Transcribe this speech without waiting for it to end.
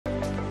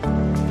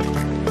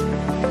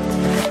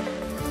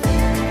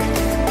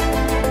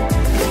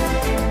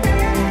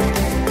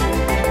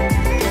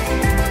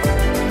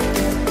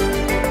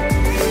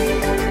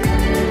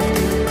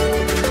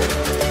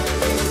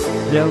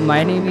Hello,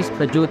 my name is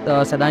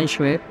Prajyot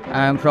Sadanshive.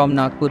 I am from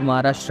Nagpur,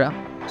 Maharashtra.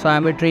 So I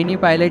am a trainee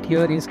pilot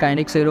here in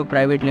Skynex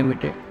Private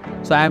Limited.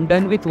 So I am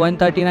done with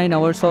 139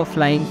 hours of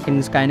flying in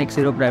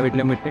Skynex Private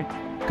Limited.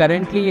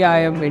 Currently, I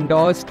am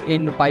endorsed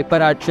in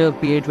Piper Archer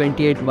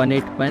PA28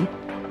 181.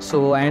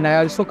 So and I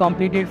also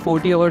completed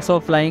 40 hours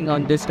of flying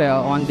on this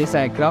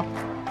aircraft.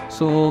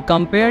 So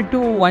compared to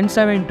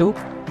 172,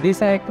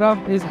 this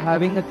aircraft is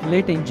having a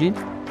lit engine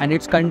and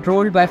it's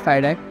controlled by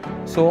FADEC.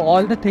 So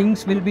all the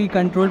things will be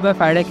controlled by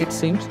FADEC, it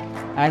seems.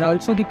 And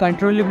also the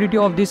controllability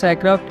of this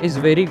aircraft is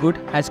very good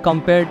as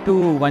compared to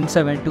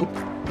 172.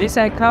 This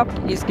aircraft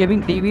is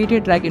giving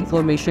deviated track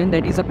information,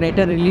 that is a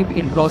better relief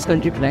in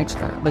cross-country flights.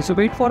 So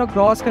wait for a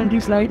cross-country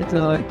flight,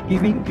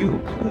 giving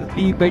you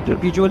the better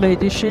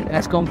visualization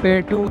as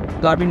compared to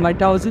Garmin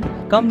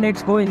 1000. Come,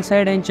 let's go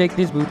inside and check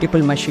this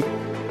beautiful machine.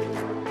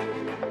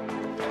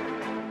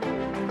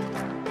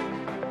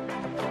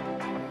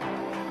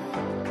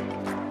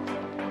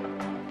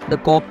 The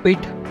cockpit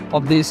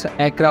of this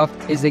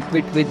aircraft is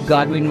equipped with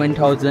Garmin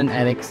 1000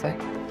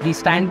 RXI. The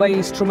standby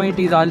instrument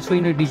is also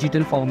in a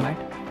digital format.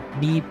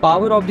 The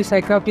power of this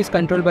aircraft is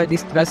controlled by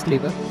this thrust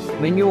lever.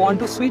 When you want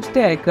to switch the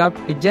aircraft,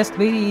 it's just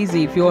very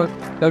easy. If you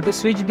have to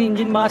switch the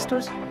engine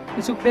masters,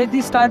 if you press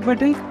the start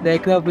button, the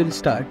aircraft will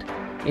start.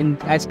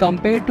 As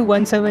compared to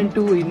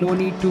 172, you no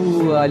need to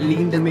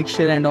lean the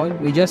mixture and all.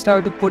 We just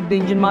have to put the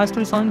engine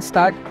masters on,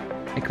 start,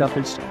 aircraft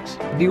will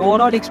start. The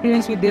overall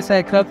experience with this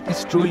aircraft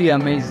is truly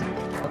amazing.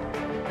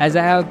 As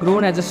I have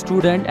grown as a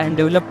student and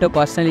developed a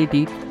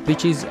personality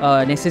which is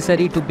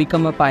necessary to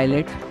become a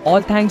pilot, all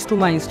thanks to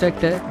my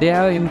instructor, they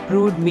have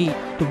improved me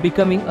to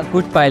becoming a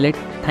good pilot.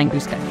 Thank you,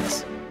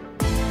 Skynex.